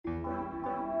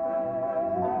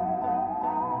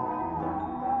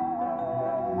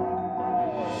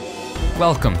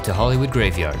Welcome to Hollywood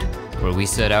Graveyard, where we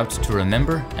set out to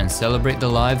remember and celebrate the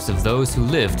lives of those who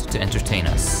lived to entertain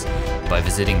us by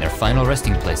visiting their final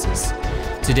resting places.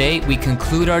 Today, we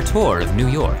conclude our tour of New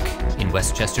York in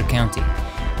Westchester County,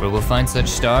 where we'll find such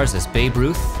stars as Babe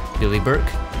Ruth, Billie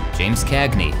Burke, James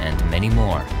Cagney, and many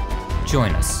more.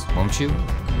 Join us, won't you?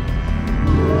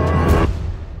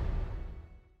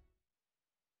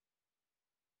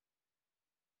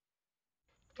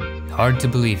 Hard to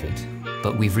believe it,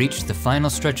 but we've reached the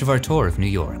final stretch of our tour of New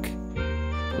York.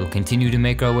 We'll continue to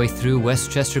make our way through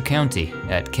Westchester County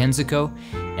at Kensico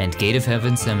and Gate of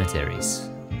Heaven Cemeteries.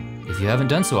 If you haven't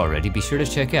done so already, be sure to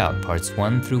check out parts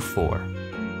 1 through 4.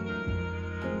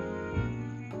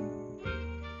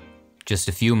 Just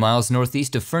a few miles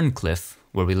northeast of Ferncliff,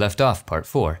 where we left off part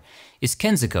 4, is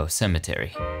Kensico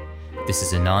Cemetery. This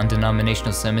is a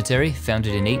non-denominational cemetery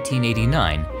founded in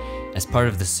 1889 as part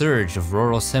of the surge of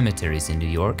rural cemeteries in New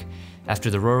York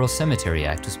after the Rural Cemetery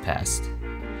Act was passed.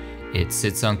 It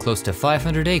sits on close to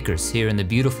 500 acres here in the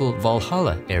beautiful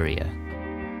Valhalla area.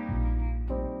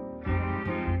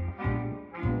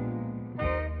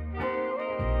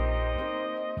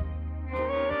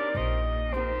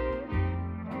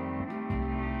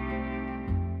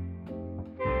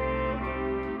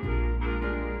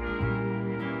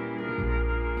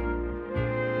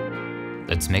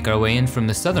 Let's make our way in from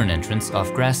the southern entrance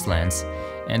off grasslands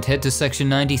and head to section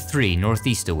 93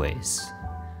 northeast a ways.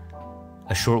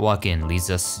 A short walk in leads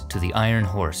us to the Iron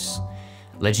Horse,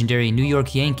 legendary New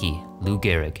York Yankee Lou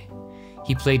Gehrig.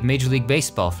 He played Major League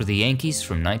Baseball for the Yankees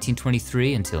from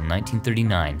 1923 until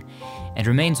 1939 and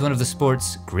remains one of the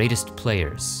sport's greatest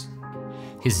players.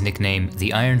 His nickname,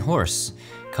 the Iron Horse,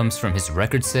 comes from his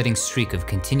record-setting streak of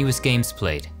continuous games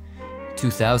played,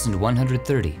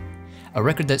 2,130. A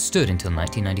record that stood until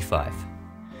 1995.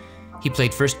 He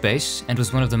played first base and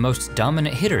was one of the most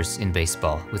dominant hitters in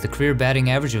baseball with a career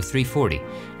batting average of .340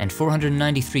 and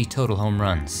 493 total home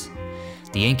runs.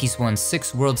 The Yankees won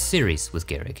 6 World Series with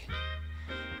Gehrig.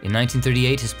 In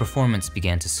 1938, his performance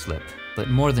began to slip, but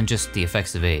more than just the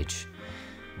effects of age.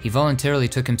 He voluntarily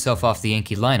took himself off the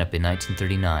Yankee lineup in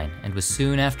 1939 and was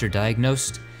soon after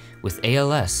diagnosed with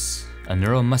ALS, a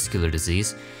neuromuscular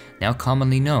disease now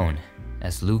commonly known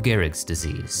as Lou Gehrig's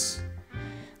disease.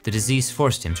 The disease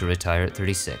forced him to retire at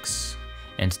 36,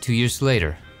 and 2 years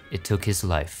later, it took his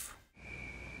life.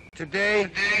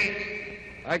 Today,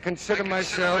 I consider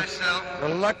myself the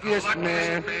luckiest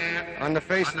man on the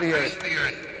face of the earth.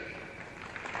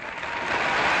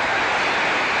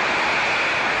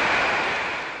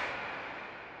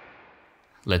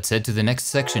 Let's head to the next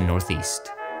section northeast.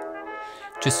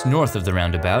 Just north of the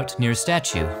roundabout, near a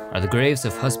statue, are the graves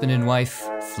of husband and wife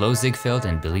Flo Ziegfeld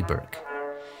and Billie Burke.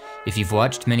 If you've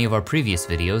watched many of our previous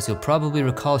videos, you'll probably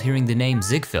recall hearing the name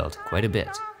Ziegfeld quite a bit.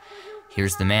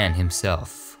 Here's the man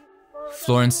himself.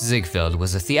 Florenz Ziegfeld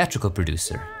was a theatrical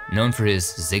producer, known for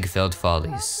his Ziegfeld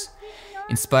Follies.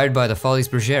 Inspired by the Folies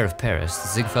Bergère of Paris, the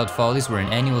Ziegfeld Follies were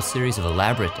an annual series of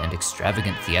elaborate and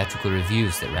extravagant theatrical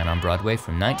revues that ran on Broadway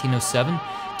from 1907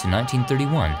 to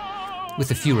 1931.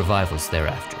 With a few revivals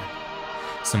thereafter.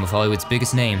 Some of Hollywood's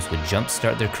biggest names would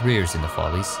jumpstart their careers in the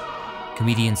Follies.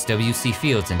 Comedians W.C.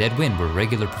 Fields and Ed Wynn were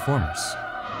regular performers.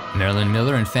 Marilyn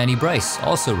Miller and Fanny Brice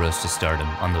also rose to stardom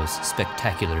on those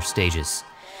spectacular stages.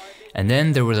 And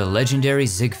then there were the legendary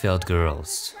Ziegfeld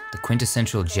girls, the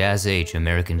quintessential jazz-age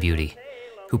American beauty,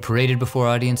 who paraded before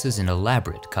audiences in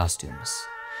elaborate costumes.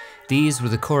 These were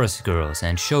the chorus girls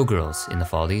and showgirls in the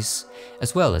Follies,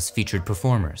 as well as featured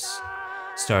performers.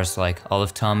 Stars like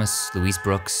Olive Thomas, Louise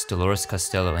Brooks, Dolores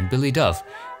Costello, and Billy Dove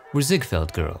were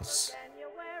Ziegfeld girls.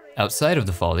 Outside of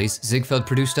the Follies, Ziegfeld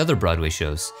produced other Broadway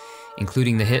shows,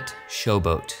 including the hit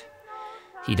Showboat.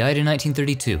 He died in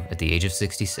 1932 at the age of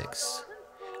 66.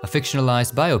 A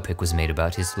fictionalized biopic was made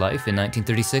about his life in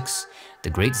 1936, The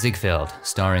Great Ziegfeld,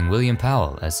 starring William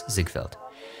Powell as Ziegfeld.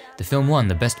 The film won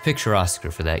the Best Picture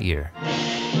Oscar for that year.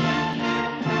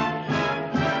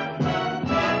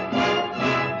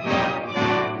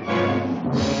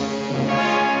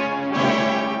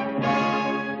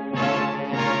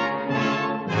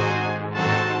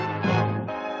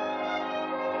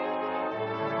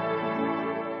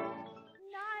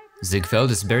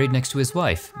 Ziegfeld is buried next to his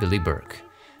wife, Billie Burke.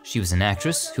 She was an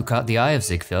actress who caught the eye of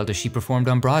Ziegfeld as she performed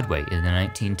on Broadway in the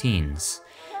 19-teens.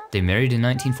 They married in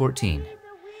 1914.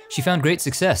 She found great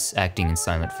success acting in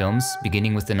silent films,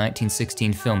 beginning with the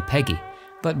 1916 film Peggy,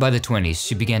 but by the 20s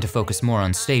she began to focus more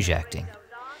on stage acting.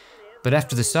 But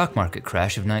after the stock market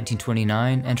crash of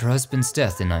 1929 and her husband's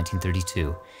death in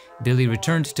 1932, Billie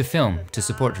returned to film to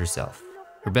support herself.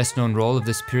 Her best-known role of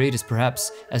this period is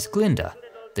perhaps as Glinda,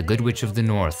 the Good Witch of the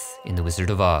North in The Wizard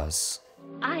of Oz.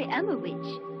 I am a witch.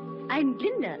 I'm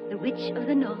Glinda, the Witch of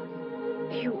the North.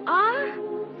 You are?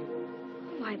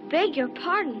 Oh, I beg your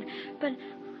pardon, but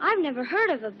I've never heard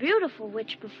of a beautiful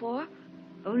witch before.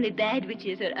 Only bad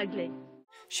witches are ugly.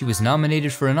 She was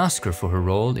nominated for an Oscar for her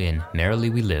role in Merrily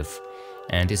We Live,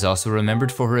 and is also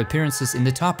remembered for her appearances in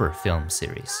the Topper film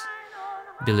series.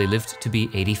 Billie lived to be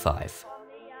 85.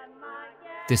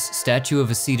 This statue of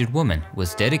a seated woman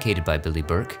was dedicated by Billie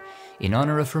Burke in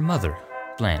honor of her mother,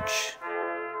 Blanche.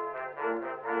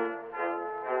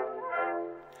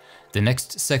 The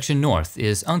next section north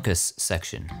is Uncas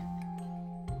section.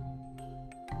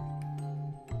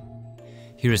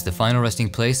 Here is the final resting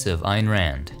place of Ayn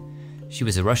Rand. She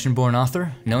was a Russian-born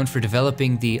author known for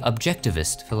developing the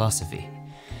objectivist philosophy.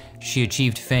 She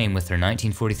achieved fame with her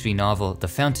 1943 novel The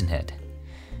Fountainhead,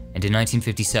 and in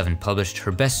 1957 published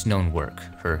her best-known work,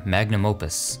 her magnum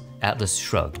opus, Atlas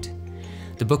Shrugged.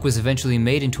 The book was eventually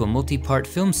made into a multi-part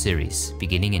film series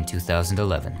beginning in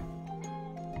 2011.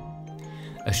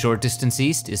 A short distance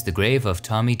east is the grave of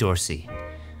Tommy Dorsey,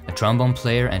 a trombone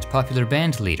player and popular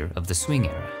band leader of the swing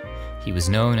era. He was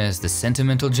known as the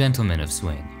sentimental gentleman of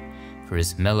swing for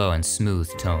his mellow and smooth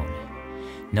tone.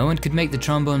 No one could make the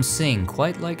trombone sing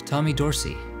quite like Tommy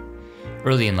Dorsey.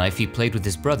 Early in life, he played with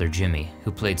his brother Jimmy,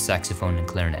 who played saxophone and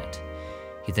clarinet.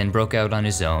 He then broke out on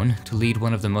his own to lead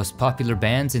one of the most popular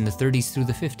bands in the 30s through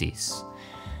the 50s.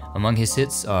 Among his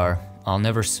hits are I'll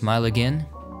Never Smile Again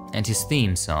and his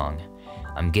theme song,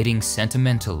 I'm Getting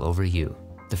Sentimental Over You,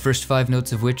 the first 5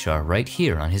 notes of which are right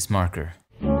here on his marker.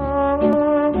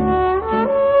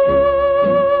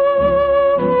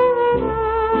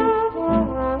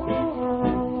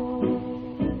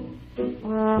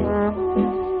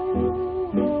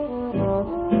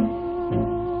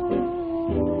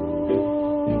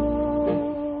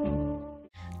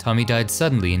 Tommy died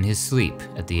suddenly in his sleep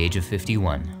at the age of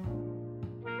 51.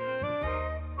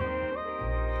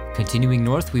 Continuing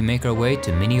north, we make our way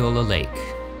to Minneola Lake.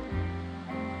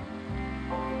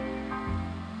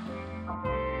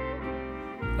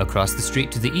 Across the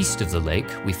street to the east of the lake,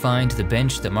 we find the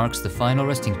bench that marks the final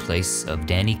resting place of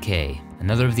Danny Kaye,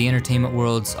 another of the entertainment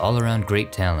world's all-around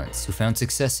great talents who found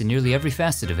success in nearly every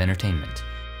facet of entertainment.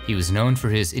 He was known for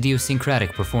his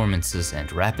idiosyncratic performances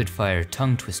and rapid-fire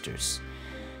tongue twisters.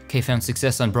 Kaye found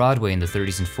success on Broadway in the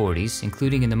 30s and 40s,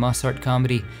 including in the Mossart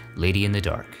comedy Lady in the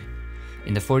Dark.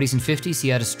 In the 40s and 50s, he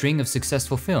had a string of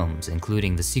successful films,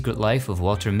 including The Secret Life of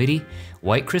Walter Mitty,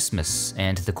 White Christmas,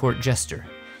 and The Court Jester.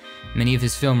 Many of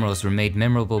his film roles were made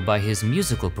memorable by his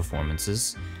musical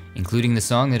performances, including the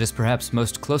song that is perhaps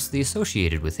most closely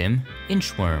associated with him,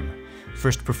 Inchworm,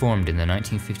 first performed in the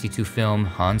 1952 film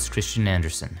Hans Christian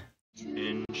Andersen.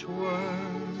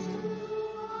 Inchworm,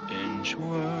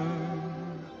 inchworm,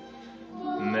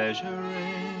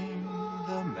 measuring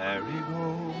the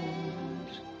marigolds,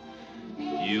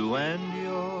 you and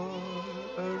your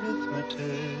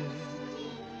arithmetic,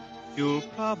 you'll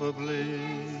probably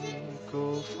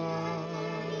go far.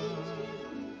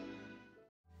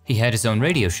 He had his own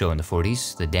radio show in the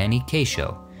 40s, The Danny Kaye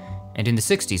Show, and in the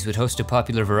 60s would host a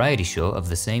popular variety show of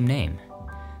the same name.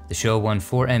 The show won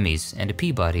 4 Emmys and a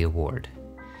Peabody Award.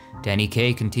 Danny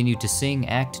Kaye continued to sing,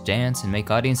 act, dance, and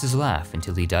make audiences laugh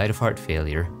until he died of heart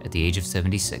failure at the age of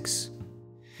 76.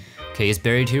 Kaye is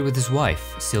buried here with his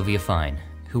wife, Sylvia Fine,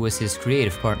 who was his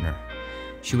creative partner.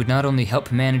 She would not only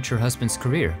help manage her husband's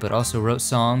career, but also wrote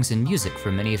songs and music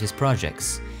for many of his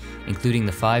projects, including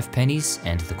The 5 Pennies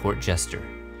and The Court Jester.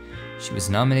 She was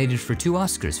nominated for 2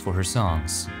 Oscars for her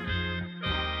songs.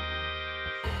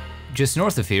 Just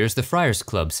north of here is the Friars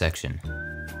Club section.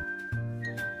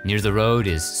 Near the road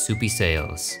is Soupy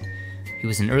Sales. He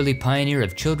was an early pioneer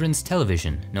of children's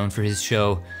television, known for his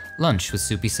show Lunch with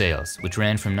Soupy Sales, which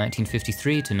ran from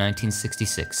 1953 to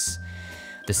 1966.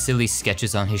 The silly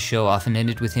sketches on his show often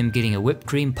ended with him getting a whipped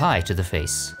cream pie to the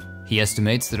face. He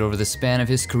estimates that over the span of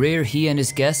his career, he and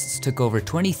his guests took over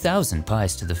 20,000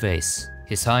 pies to the face.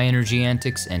 His high-energy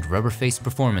antics and rubber-faced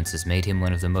performances made him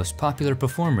one of the most popular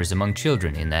performers among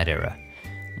children in that era.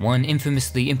 One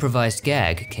infamously improvised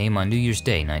gag came on New Year's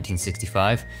Day,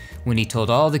 1965, when he told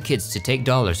all the kids to take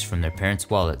dollars from their parents'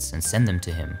 wallets and send them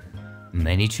to him.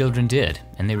 Many children did,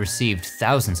 and they received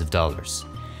thousands of dollars.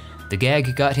 The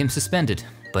gag got him suspended,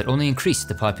 but only increased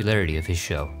the popularity of his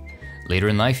show. Later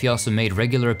in life, he also made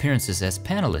regular appearances as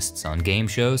panelists on game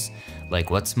shows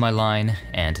like What's My Line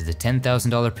and The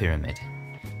 $10,000 Pyramid.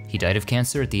 He died of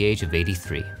cancer at the age of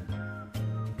 83.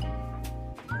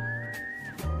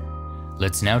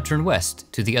 Let's now turn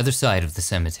west to the other side of the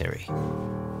cemetery.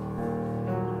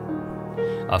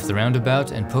 Off the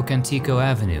roundabout and Pocantico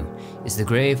Avenue is the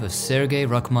grave of Sergei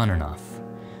Rachmaninoff.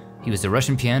 He was a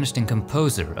Russian pianist and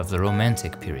composer of the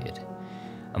Romantic period.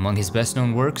 Among his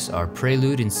best-known works are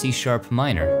Prelude in C-sharp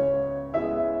minor,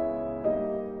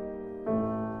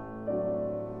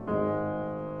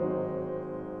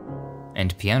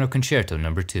 and Piano Concerto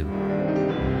No. 2.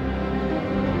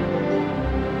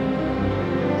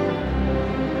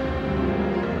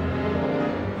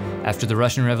 After the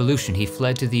Russian Revolution, he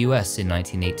fled to the US in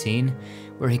 1918,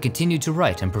 where he continued to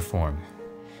write and perform.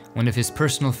 One of his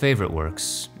personal favorite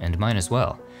works, and mine as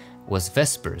well, was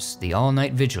Vespers, the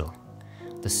all-night vigil,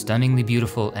 the stunningly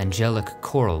beautiful angelic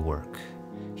choral work.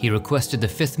 He requested the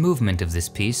fifth movement of this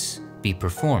piece be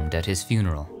performed at his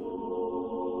funeral.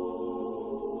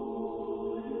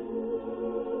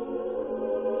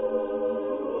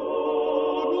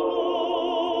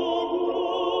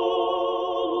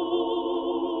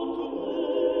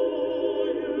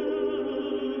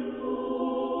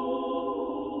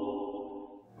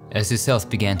 As his health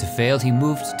began to fail, he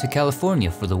moved to California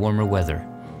for the warmer weather,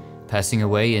 passing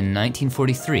away in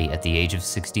 1943 at the age of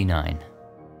 69.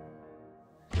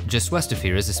 Just west of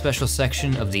here is a special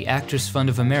section of the Actors Fund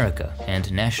of America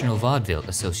and National Vaudeville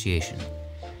Association.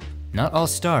 Not all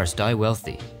stars die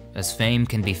wealthy, as fame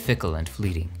can be fickle and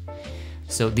fleeting.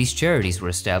 So these charities were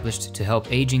established to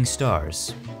help aging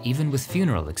stars, even with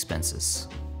funeral expenses.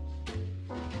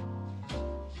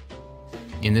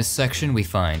 In this section we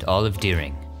find Olive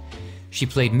Dearing. She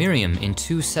played Miriam in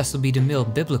two Cecil B.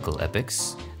 DeMille biblical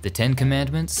epics, The Ten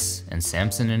Commandments and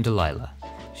Samson and Delilah.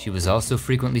 She was also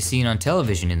frequently seen on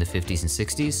television in the 50s and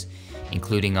 60s,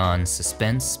 including on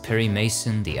Suspense, Perry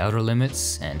Mason, The Outer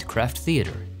Limits, and Kraft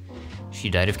Theater. She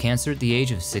died of cancer at the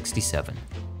age of 67.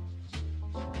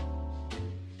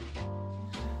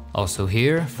 Also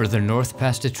here, further north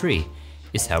past a tree,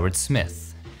 is Howard Smith.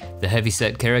 The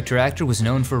heavyset character actor was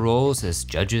known for roles as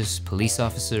judges, police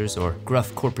officers, or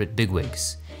gruff corporate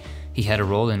bigwigs. He had a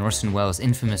role in Orson Welles'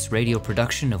 infamous radio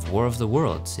production of War of the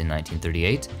Worlds in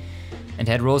 1938, and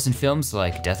had roles in films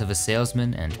like Death of a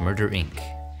Salesman and Murder, Inc.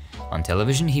 On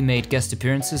television, he made guest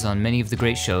appearances on many of the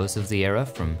great shows of the era,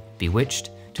 from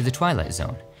Bewitched to The Twilight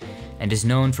Zone, and is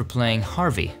known for playing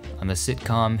Harvey on the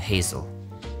sitcom Hazel.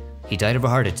 He died of a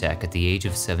heart attack at the age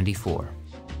of 74.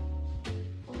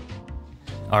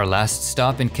 Our last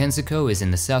stop in Kensico is in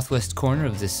the southwest corner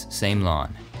of this same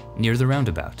lawn, near the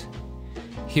roundabout.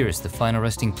 Here is the final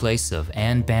resting place of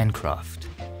Anne Bancroft.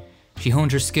 She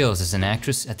honed her skills as an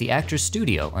actress at the Actors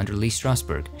Studio under Lee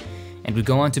Strasberg, and would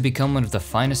go on to become one of the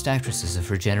finest actresses of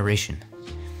her generation.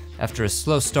 After a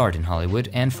slow start in Hollywood,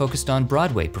 Anne focused on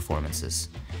Broadway performances.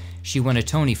 She won a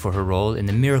Tony for her role in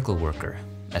The Miracle Worker,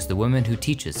 as the woman who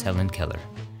teaches Helen Keller.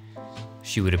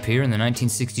 She would appear in the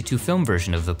 1962 film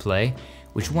version of the play,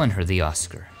 which won her the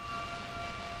Oscar.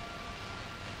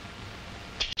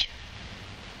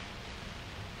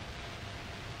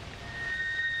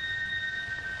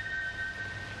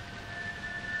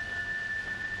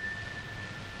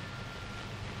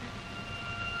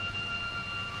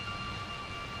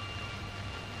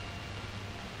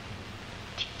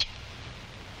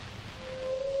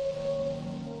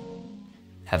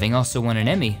 Having also won an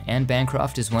Emmy, Anne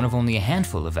Bancroft is one of only a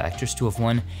handful of actors to have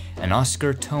won an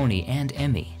Oscar, Tony, and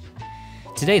Emmy.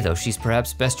 Today, though, she's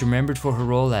perhaps best remembered for her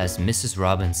role as Mrs.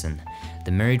 Robinson,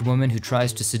 the married woman who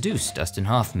tries to seduce Dustin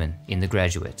Hoffman in The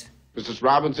Graduate. Mrs.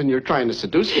 Robinson, you're trying to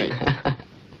seduce me.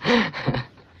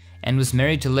 And was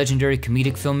married to legendary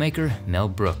comedic filmmaker Mel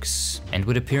Brooks, and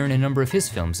would appear in a number of his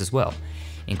films as well,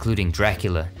 including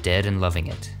Dracula, Dead and Loving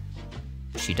It.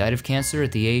 She died of cancer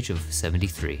at the age of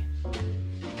 73.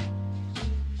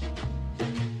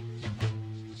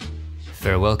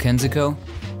 Farewell, Kensico.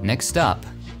 Next stop,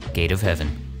 Gate of Heaven.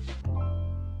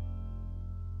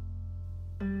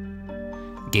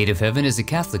 Gate of Heaven is a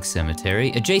Catholic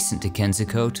cemetery adjacent to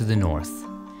Kensico to the north.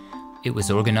 It was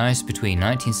organized between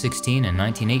 1916 and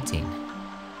 1918.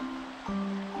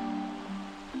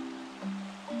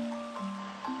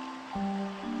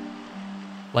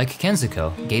 Like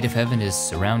Kensico, Gate of Heaven is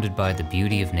surrounded by the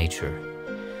beauty of nature.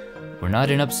 We're not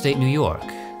in upstate New York,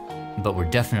 but we're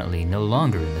definitely no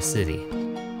longer in the city.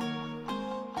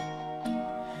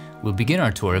 We'll begin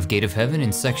our tour of Gate of Heaven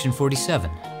in section 47,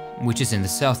 which is in the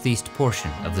southeast portion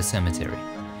of the cemetery.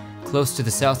 Close to the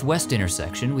southwest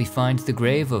intersection, we find the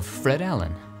grave of Fred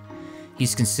Allen.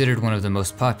 He's considered one of the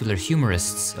most popular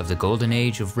humorists of the golden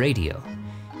age of radio.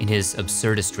 In his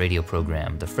absurdist radio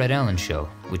program, The Fred Allen Show,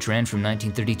 which ran from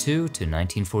 1932 to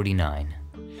 1949.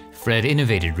 Fred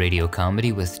innovated radio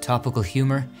comedy with topical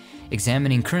humor,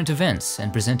 examining current events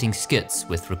and presenting skits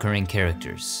with recurring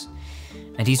characters.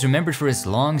 And he's remembered for his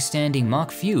long-standing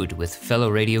mock feud with fellow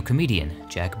radio comedian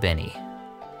Jack Benny.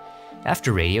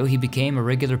 After radio, he became a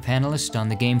regular panelist on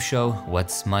the game show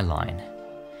What's My Line?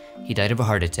 He died of a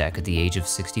heart attack at the age of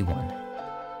 61.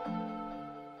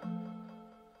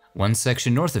 One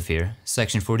section north of here,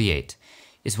 section 48,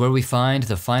 is where we find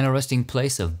the final resting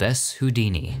place of Bess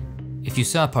Houdini. If you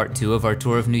saw part 2 of our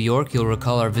tour of New York, you'll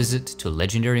recall our visit to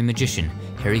legendary magician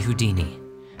Harry Houdini.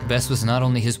 Bess was not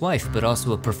only his wife, but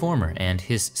also a performer and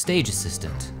his stage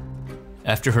assistant.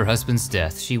 After her husband's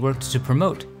death, she worked to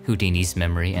promote Houdini's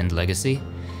memory and legacy.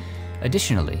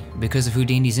 Additionally, because of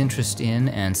Houdini's interest in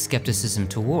and skepticism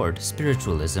toward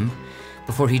spiritualism,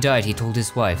 before he died, he told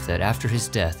his wife that after his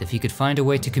death, if he could find a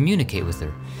way to communicate with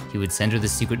her, he would send her the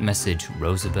secret message,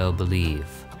 Rosabelle Believe.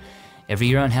 Every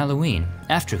year on Halloween,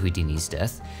 after Houdini's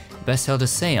death, Bess held a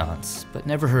seance, but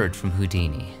never heard from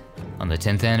Houdini. On the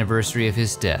 10th anniversary of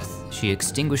his death, she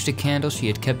extinguished a candle she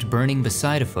had kept burning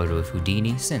beside a photo of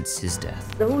Houdini since his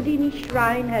death. The Houdini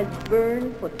shrine has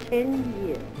burned for 10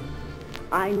 years.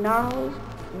 I now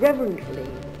reverently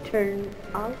turn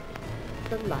out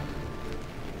the light.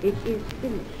 It is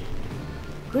finished.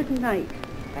 Good night,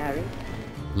 Harry.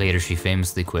 Later she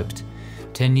famously quipped,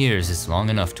 10 years is long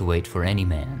enough to wait for any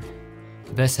man.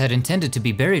 Bess had intended to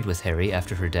be buried with Harry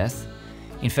after her death.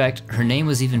 In fact, her name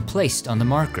was even placed on the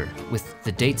marker, with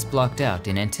the dates blocked out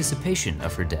in anticipation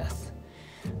of her death.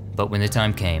 But when the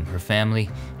time came, her family,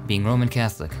 being Roman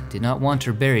Catholic, did not want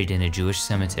her buried in a Jewish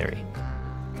cemetery.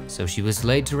 So she was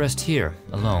laid to rest here,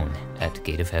 alone, at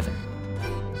Gate of Heaven.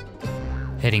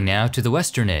 Heading now to the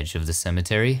western edge of the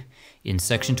cemetery, in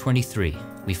section 23,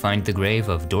 we find the grave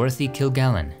of Dorothy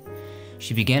Kilgallen.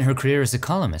 She began her career as a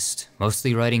columnist,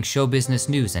 mostly writing show business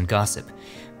news and gossip,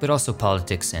 but also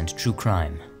politics and true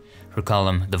crime. Her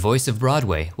column, The Voice of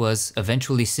Broadway, was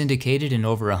eventually syndicated in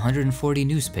over 140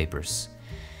 newspapers.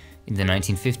 In the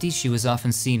 1950s, she was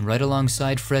often seen right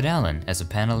alongside Fred Allen as a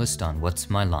panelist on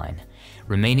What's My Line,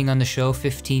 remaining on the show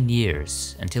 15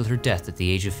 years, until her death at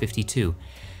the age of 52,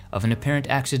 of an apparent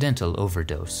accidental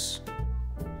overdose.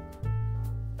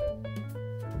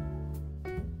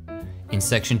 In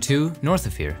section 2, north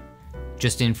of here,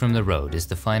 just in from the road, is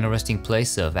the final resting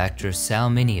place of actor Sal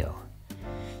Mineo.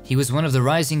 He was one of the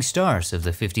rising stars of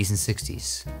the 50s and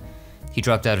 60s. He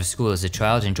dropped out of school as a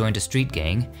child and joined a street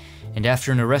gang, and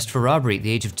after an arrest for robbery at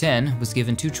the age of 10, was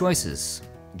given 2 choices,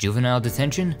 juvenile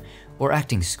detention or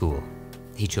acting school.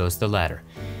 He chose the latter,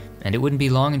 and it wouldn't be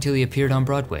long until he appeared on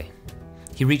Broadway.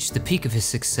 He reached the peak of his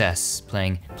success,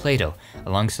 playing Plato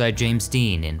alongside James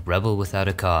Dean in Rebel Without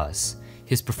a Cause.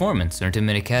 His performance earned him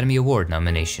an Academy Award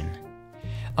nomination.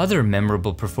 Other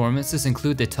memorable performances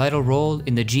include the title role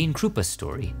in the Gene Krupa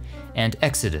story, and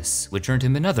Exodus, which earned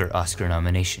him another Oscar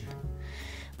nomination.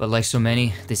 But like so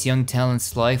many, this young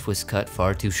talent's life was cut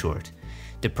far too short,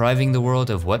 depriving the world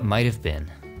of what might have been.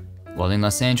 While in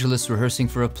Los Angeles rehearsing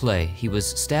for a play, he was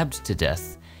stabbed to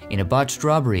death in a botched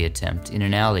robbery attempt in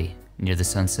an alley near the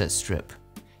Sunset Strip.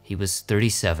 He was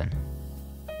 37.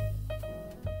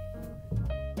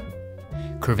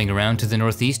 Curving around to the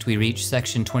northeast, we reach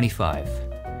section 25.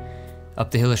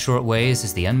 Up the hill a short ways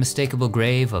is the unmistakable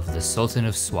grave of the Sultan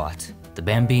of Swat, the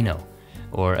Bambino,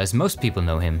 or as most people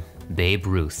know him, Babe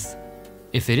Ruth.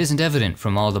 If it isn't evident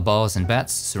from all the balls and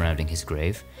bats surrounding his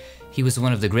grave, he was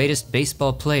one of the greatest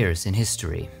baseball players in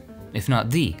history, if not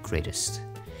the greatest.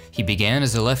 He began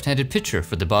as a left-handed pitcher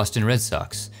for the Boston Red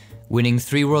Sox, winning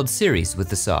 3 World Series with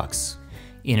the Sox.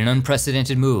 In an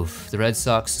unprecedented move, the Red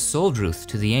Sox sold Ruth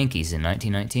to the Yankees in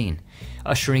 1919,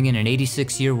 ushering in an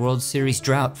 86-year World Series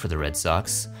drought for the Red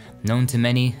Sox, known to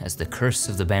many as the Curse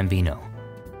of the Bambino.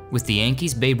 With the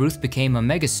Yankees, Babe Ruth became a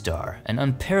megastar, an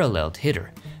unparalleled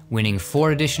hitter, winning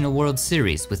 4 additional World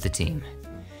Series with the team.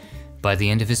 By the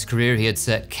end of his career, he had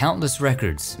set countless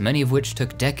records, many of which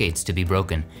took decades to be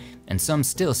broken, and some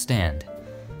still stand.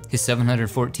 His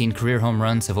 714 career home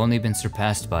runs have only been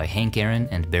surpassed by Hank Aaron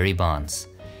and Barry Bonds.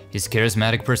 His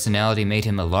charismatic personality made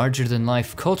him a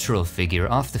larger-than-life cultural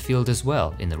figure off the field as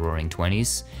well in the Roaring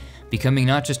 '20s, becoming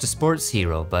not just a sports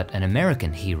hero, but an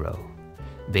American hero.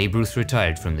 Babe Ruth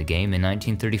retired from the game in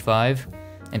 1935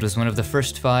 and was one of the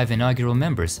first 5 inaugural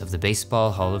members of the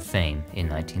Baseball Hall of Fame in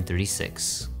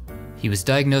 1936. He was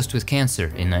diagnosed with cancer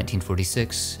in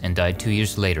 1946 and died 2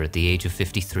 years later at the age of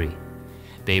 53.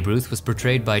 Babe Ruth was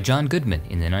portrayed by John Goodman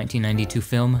in the 1992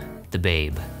 film, The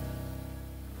Babe.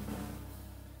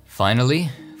 Finally,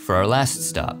 for our last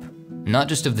stop, not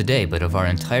just of the day but of our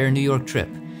entire New York trip,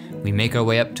 we make our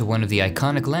way up to one of the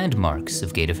iconic landmarks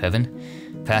of Gate of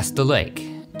Heaven, past the lake,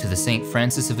 to the St.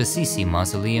 Francis of Assisi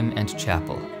Mausoleum and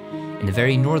Chapel, in the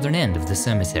very northern end of the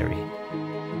cemetery.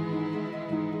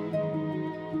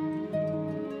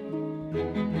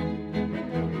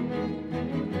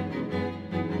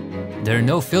 There are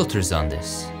no filters on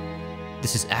this.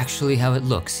 This is actually how it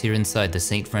looks here inside the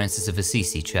St. Francis of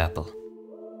Assisi chapel.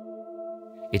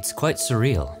 It's quite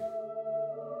surreal.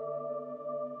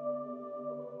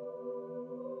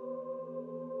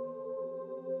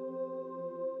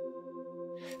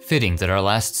 Fitting that our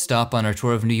last stop on our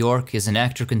tour of New York is an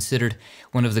actor considered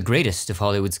one of the greatest of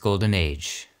Hollywood's golden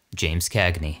age, James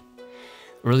Cagney.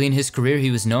 Early in his career,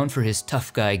 he was known for his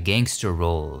tough guy gangster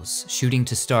roles, shooting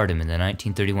to stardom in the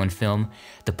 1931 film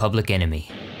The Public Enemy.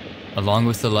 Along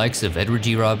with the likes of Edward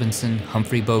G. Robinson,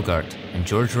 Humphrey Bogart, and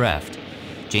George Raft,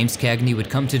 James Cagney would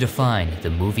come to define the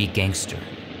movie gangster.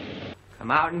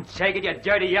 Come out and take it, you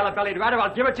dirty yellow-bellied rat, or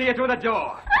I'll give it to you through the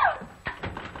door.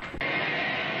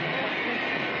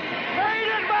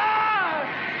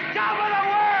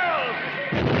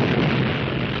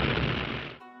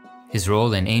 His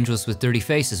role in Angels with Dirty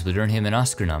Faces would earn him an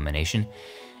Oscar nomination,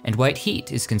 and White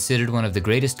Heat is considered one of the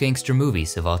greatest gangster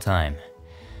movies of all time.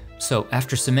 So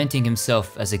after cementing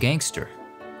himself as a gangster,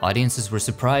 audiences were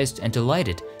surprised and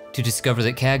delighted to discover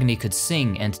that Cagney could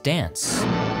sing and dance,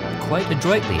 quite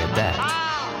adroitly at that.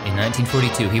 In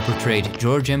 1942, he portrayed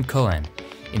George M. Cohan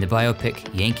in the biopic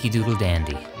Yankee Doodle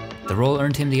Dandy. The role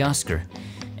earned him the Oscar,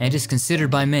 and is considered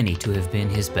by many to have been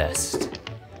his best.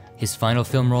 His final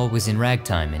film role was in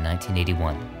Ragtime in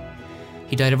 1981.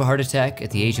 He died of a heart attack at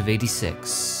the age of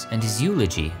 86, and his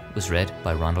eulogy was read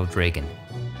by Ronald Reagan.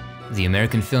 The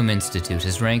American Film Institute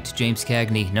has ranked James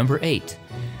Cagney number 8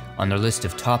 on their list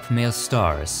of top male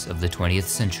stars of the 20th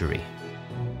century.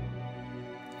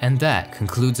 And that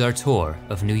concludes our tour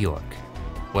of New York.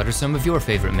 What are some of your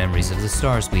favorite memories of the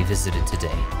stars we visited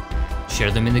today? Share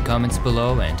them in the comments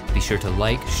below, and be sure to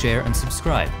like, share, and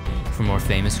subscribe for more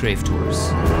famous grave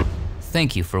tours.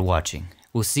 Thank you for watching.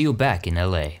 We'll see you back in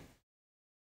LA.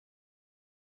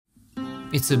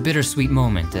 It's a bittersweet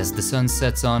moment as the sun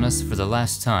sets on us for the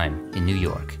last time in New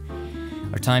York.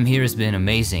 Our time here has been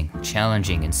amazing,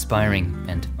 challenging, inspiring,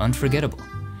 and unforgettable.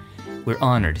 We're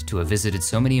honored to have visited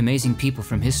so many amazing people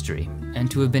from history, and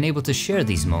to have been able to share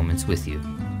these moments with you.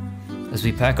 As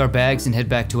we pack our bags and head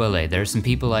back to LA, there are some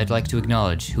people I'd like to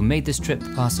acknowledge who made this trip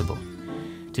possible.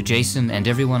 To Jason and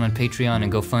everyone on Patreon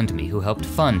and GoFundMe who helped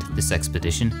fund this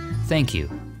expedition, thank you.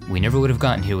 We never would have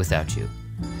gotten here without you.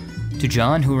 To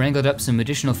John, who wrangled up some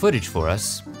additional footage for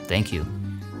us, thank you.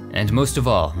 And most of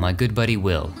all, my good buddy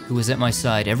Will, who was at my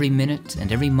side every minute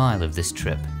and every mile of this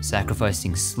trip,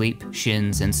 sacrificing sleep,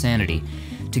 shins, and sanity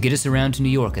to get us around to New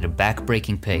York at a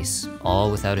back-breaking pace,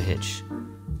 all without a hitch.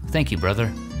 Thank you,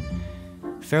 brother.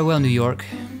 Farewell, New York.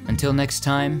 Until next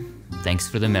time, thanks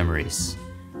for the memories.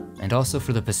 And also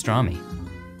for the pastrami.